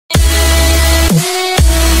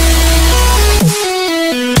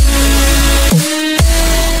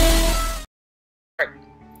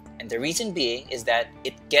reason being is that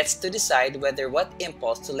it gets to decide whether what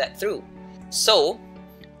impulse to let through. So,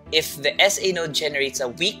 if the SA node generates a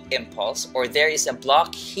weak impulse or there is a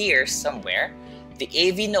block here somewhere, the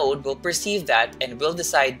AV node will perceive that and will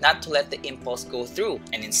decide not to let the impulse go through,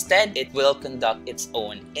 and instead it will conduct its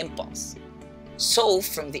own impulse. So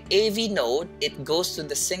from the AV node, it goes to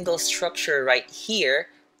the single structure right here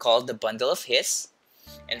called the bundle of His,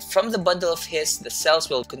 and from the bundle of His, the cells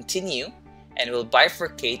will continue and will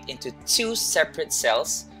bifurcate into two separate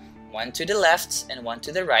cells, one to the left and one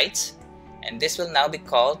to the right, and this will now be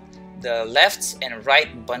called the left and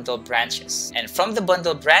right bundle branches. And from the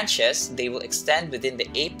bundle branches, they will extend within the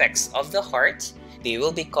apex of the heart. They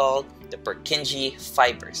will be called the Purkinje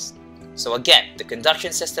fibers. So again, the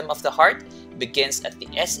conduction system of the heart begins at the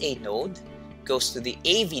SA node, goes to the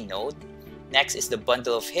AV node, next is the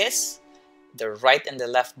bundle of His, the right and the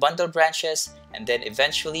left bundle branches, and then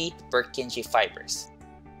eventually the Purkinje fibers.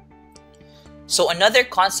 So another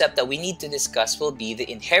concept that we need to discuss will be the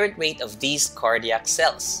inherent rate of these cardiac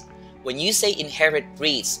cells. When you say inherent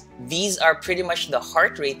rates, these are pretty much the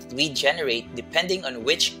heart rate that we generate depending on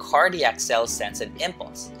which cardiac cell sends an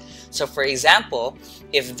impulse. So for example,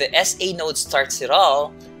 if the SA node starts it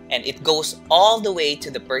all and it goes all the way to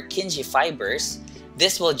the Purkinje fibers,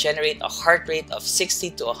 this will generate a heart rate of 60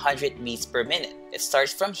 to 100 beats per minute. It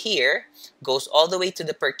starts from here, goes all the way to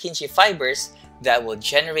the Purkinje fibers, that will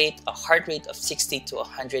generate a heart rate of 60 to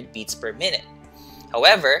 100 beats per minute.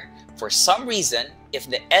 However, for some reason, if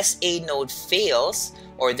the SA node fails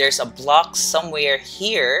or there's a block somewhere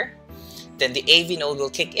here, then the AV node will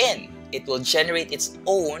kick in. It will generate its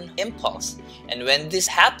own impulse. And when this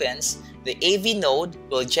happens, the AV node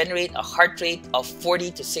will generate a heart rate of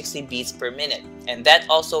 40 to 60 beats per minute. And that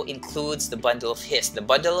also includes the bundle of His. The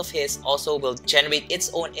bundle of His also will generate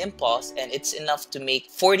its own impulse, and it's enough to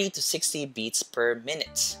make 40 to 60 beats per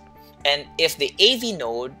minute. And if the AV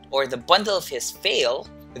node or the bundle of His fail,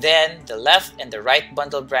 then the left and the right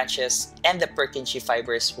bundle branches and the Purkinje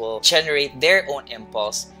fibers will generate their own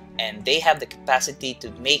impulse, and they have the capacity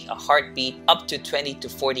to make a heartbeat up to 20 to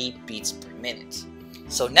 40 beats per minute.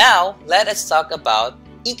 So now, let us talk about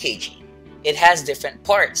EKG. It has different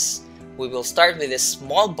parts. We will start with this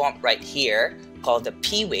small bump right here called the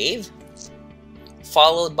P wave,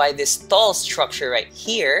 followed by this tall structure right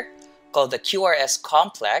here called the QRS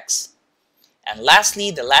complex, and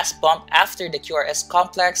lastly, the last bump after the QRS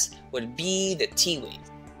complex would be the T wave.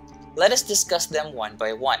 Let us discuss them one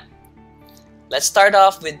by one. Let's start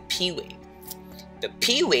off with P wave. The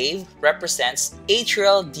P wave represents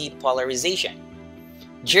atrial depolarization.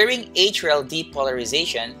 During atrial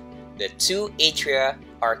depolarization, the two atria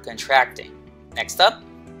are contracting. Next up,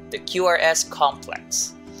 the QRS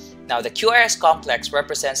complex. Now, the QRS complex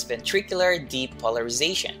represents ventricular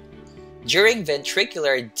depolarization. During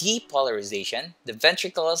ventricular depolarization, the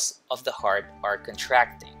ventricles of the heart are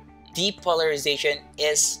contracting. Depolarization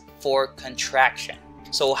is for contraction.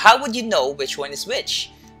 So how would you know which one is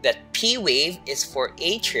which? That P wave is for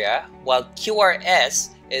atria while QRS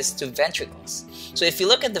is to ventricles. So if you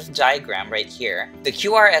look at the diagram right here, the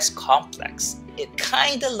QRS complex, it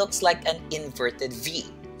kind of looks like an inverted V.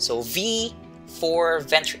 So V for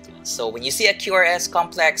ventricles. So when you see a QRS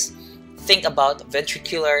complex, think about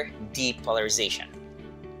ventricular depolarization.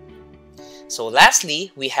 So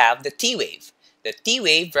lastly, we have the T wave. The T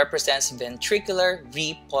wave represents ventricular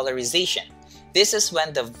repolarization. This is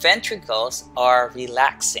when the ventricles are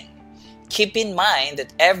relaxing. Keep in mind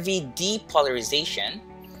that every depolarization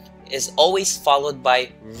is always followed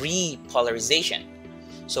by repolarization.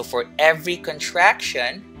 So for every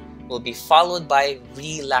contraction will be followed by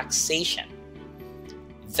relaxation.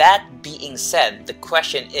 That being said, the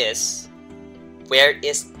question is, where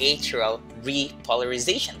is atrial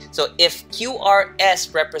repolarization? So if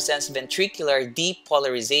QRS represents ventricular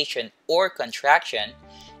depolarization or contraction,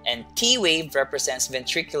 and T wave represents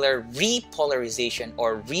ventricular repolarization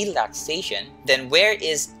or relaxation, then where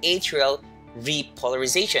is atrial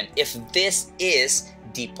repolarization if this is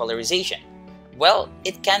depolarization? Well,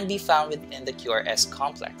 it can be found within the QRS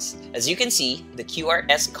complex. As you can see, the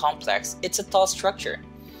QRS complex, it's a tall structure.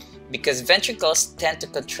 Because ventricles tend to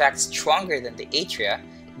contract stronger than the atria,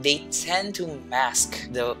 they tend to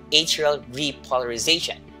mask the atrial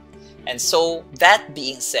repolarization. And so, that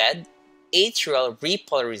being said, atrial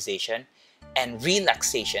repolarization and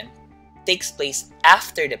relaxation takes place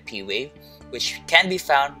after the P wave, which can be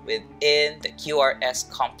found within the QRS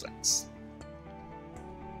complex.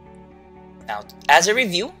 Now, as a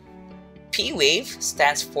review, P wave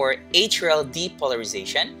stands for atrial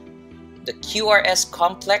depolarization. The QRS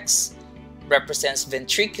complex represents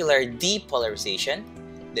ventricular depolarization.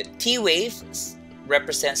 The T wave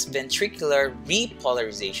represents ventricular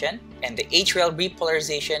repolarization, and the atrial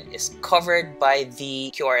repolarization is covered by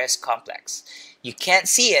the QRS complex. You can't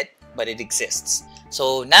see it, but it exists.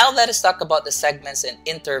 So now let us talk about the segments and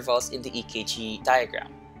intervals in the EKG diagram.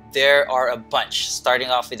 There are a bunch, starting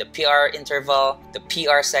off with the PR interval, the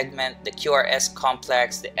PR segment, the QRS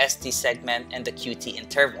complex, the ST segment, and the QT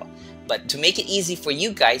interval. But to make it easy for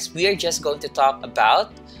you guys, we are just going to talk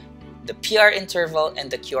about the PR interval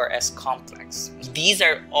and the QRS complex. These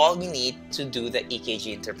are all we need to do the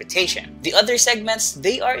EKG interpretation. The other segments,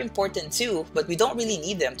 they are important too, but we don't really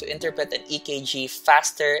need them to interpret an EKG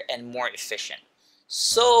faster and more efficient.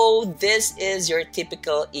 So this is your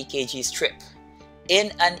typical EKG strip.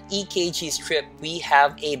 In an EKG strip, we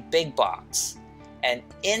have a big box. And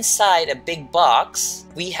inside a big box,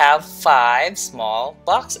 we have 5 small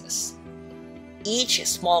boxes. Each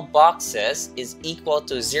small boxes is equal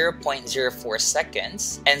to 0.04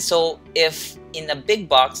 seconds. And so if in a big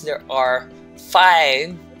box there are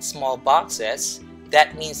 5 small boxes,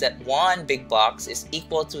 that means that one big box is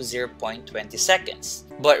equal to 0.20 seconds.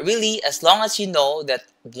 But really, as long as you know that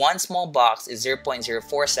one small box is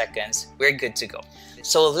 0.04 seconds, we're good to go.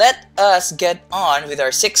 So let us get on with our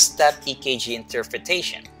 6-step EKG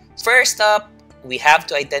interpretation. First up, we have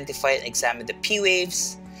to identify and examine the P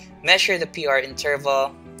waves, measure the PR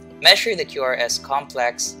interval, measure the QRS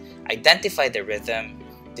complex, identify the rhythm,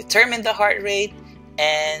 determine the heart rate,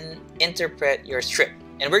 and interpret your strip.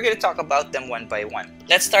 And we're going to talk about them one by one.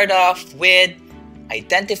 Let's start off with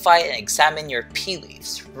identify and examine your P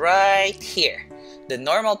waves right here. The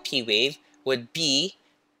normal P wave would be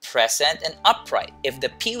present and upright. If the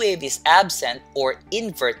P wave is absent or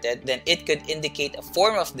inverted, then it could indicate a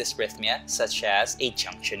form of dysrhythmia such as a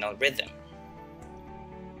junctional rhythm.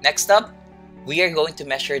 Next up, we are going to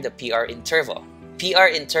measure the PR interval. PR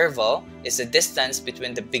interval is the distance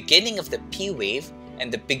between the beginning of the P wave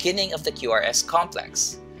and the beginning of the QRS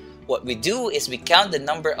complex. What we do is we count the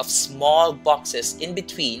number of small boxes in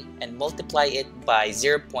between and multiply it by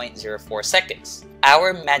 0.04 seconds.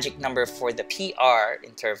 Our magic number for the PR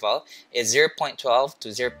interval is 0.12 to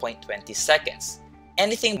 0.20 seconds.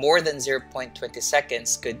 Anything more than 0.20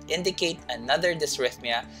 seconds could indicate another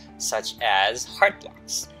dysrhythmia such as heart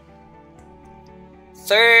blocks.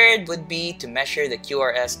 Third would be to measure the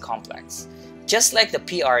QRS complex. Just like the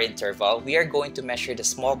PR interval, we are going to measure the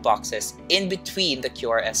small boxes in between the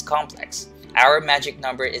QRS complex. Our magic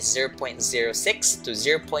number is 0.06 to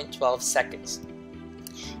 0.12 seconds.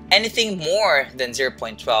 Anything more than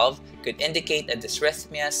 0.12 could indicate a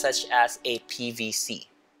dysrhythmia such as a PVC.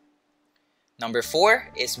 Number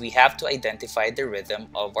 4 is we have to identify the rhythm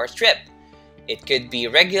of our strip. It could be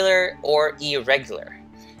regular or irregular.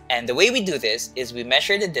 And the way we do this is we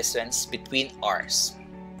measure the distance between R's.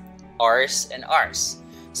 R's and R's.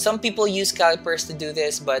 Some people use calipers to do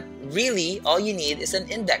this, but really all you need is an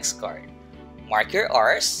index card. Mark your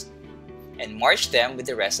R's and march them with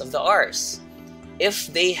the rest of the R's. If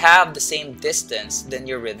they have the same distance, then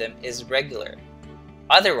your rhythm is regular.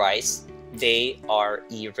 Otherwise, they are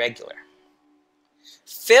irregular.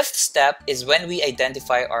 Fifth step is when we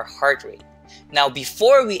identify our heart rate. Now,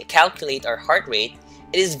 before we calculate our heart rate,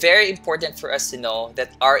 it is very important for us to know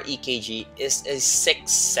that our EKG is a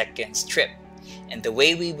 6-second strip. And the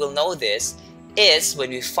way we will know this is when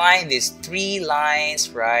we find these 3 lines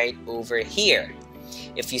right over here.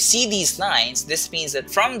 If you see these lines, this means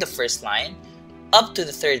that from the first line up to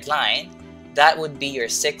the 3rd line, that would be your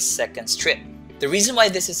 6-second strip. The reason why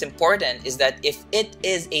this is important is that if it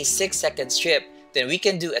is a 6-second strip, then we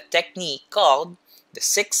can do a technique called the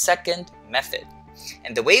 6-second method.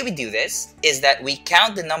 And the way we do this is that we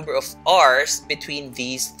count the number of R's between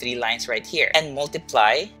these 3 lines right here and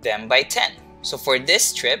multiply them by 10. So for this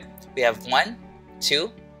strip, we have 1,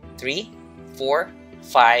 2, 3, 4,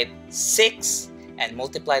 5, 6, and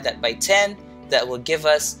multiply that by 10. That will give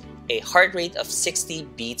us a heart rate of 60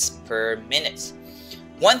 beats per minute.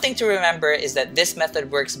 One thing to remember is that this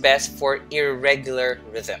method works best for irregular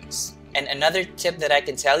rhythms. And another tip that I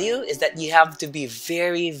can tell you is that you have to be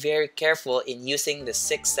very careful in using the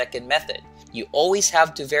 6-second method. You always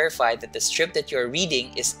have to verify that the strip that you're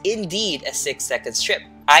reading is indeed a 6-second strip.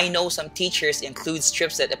 I know some teachers include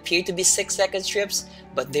strips that appear to be 6-second strips,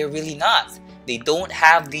 but they're really not. They don't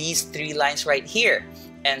have these 3 lines right here.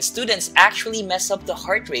 And students actually mess up the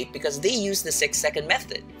heart rate because they use the 6-second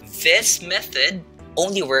method. This method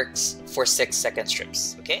only works for 6-second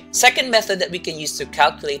strips, okay? Second method that we can use to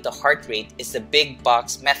calculate the heart rate is the big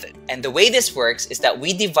box method. And the way this works is that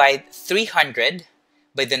we divide 300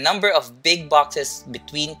 by the number of big boxes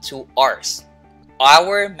between 2 R's.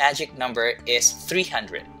 Our magic number is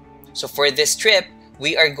 300. So for this strip,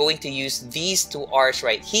 we are going to use these two R's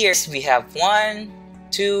right here. We have 1,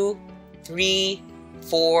 2, 3,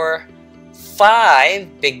 4,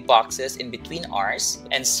 5 big boxes in between R's.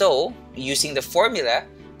 And so, using the formula,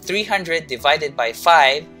 300 divided by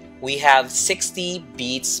 5, we have 60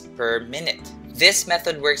 beats per minute. This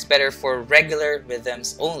method works better for regular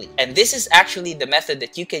rhythms only. And this is actually the method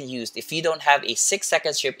that you can use if you don't have a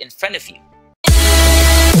 6-second strip in front of you.